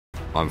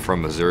I'm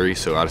from Missouri,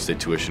 so out-of-state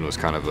tuition was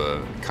kind of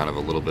a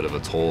little bit of a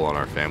toll on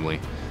our family.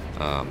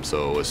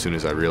 So as soon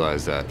as I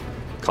realized that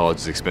college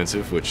is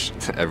expensive, which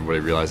everybody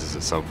realizes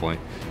at some point,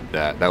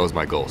 that was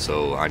my goal.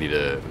 So I need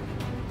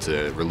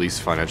to release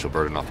financial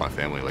burden off my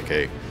family. Like,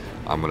 hey,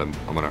 I'm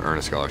gonna earn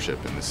a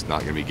scholarship, and it's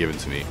not gonna be given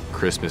to me.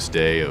 Christmas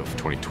Day of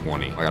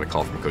 2020, I got a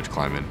call from Coach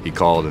𝐂𝐚𝐦𝐩𝐢𝐴. He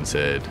called and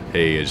said,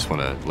 hey, I just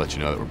want to let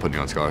you know that we're putting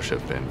you on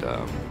scholarship, and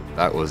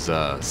that was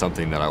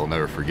something that I will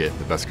never forget.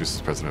 The best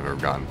Christmas present I've ever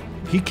gotten.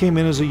 He came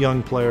in as a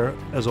young player,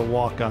 as a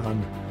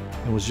walk-on,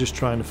 and was just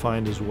trying to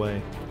find his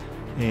way,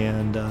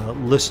 and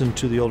listened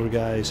to the older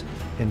guys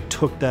and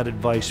took that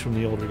advice from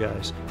the older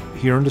guys.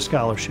 He earned a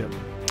scholarship,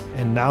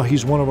 and now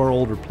he's one of our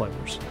older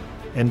players.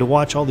 And to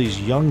watch all these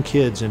young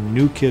kids and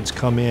new kids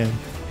come in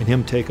and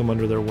him take them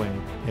under their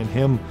wing, and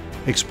him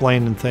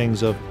explaining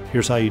things of,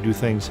 here's how you do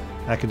things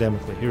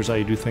academically, here's how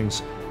you do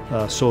things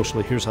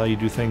socially, here's how you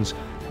do things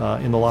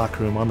in the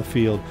locker room, on the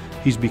field.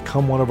 He's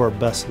become one of our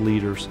best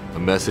leaders. A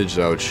message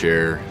that I would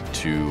share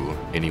to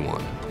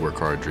anyone: work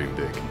hard, dream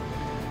big.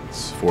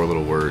 It's 4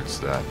 little words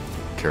that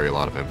carry a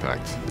lot of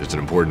impact. There's an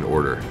important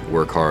order: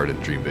 work hard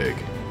and dream big.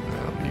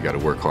 You got to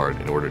work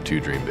hard in order to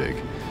dream big.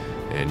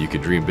 And you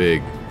can dream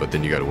big, but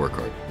then you got to work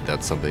hard.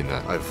 That's something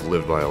that I've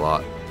lived by a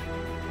lot.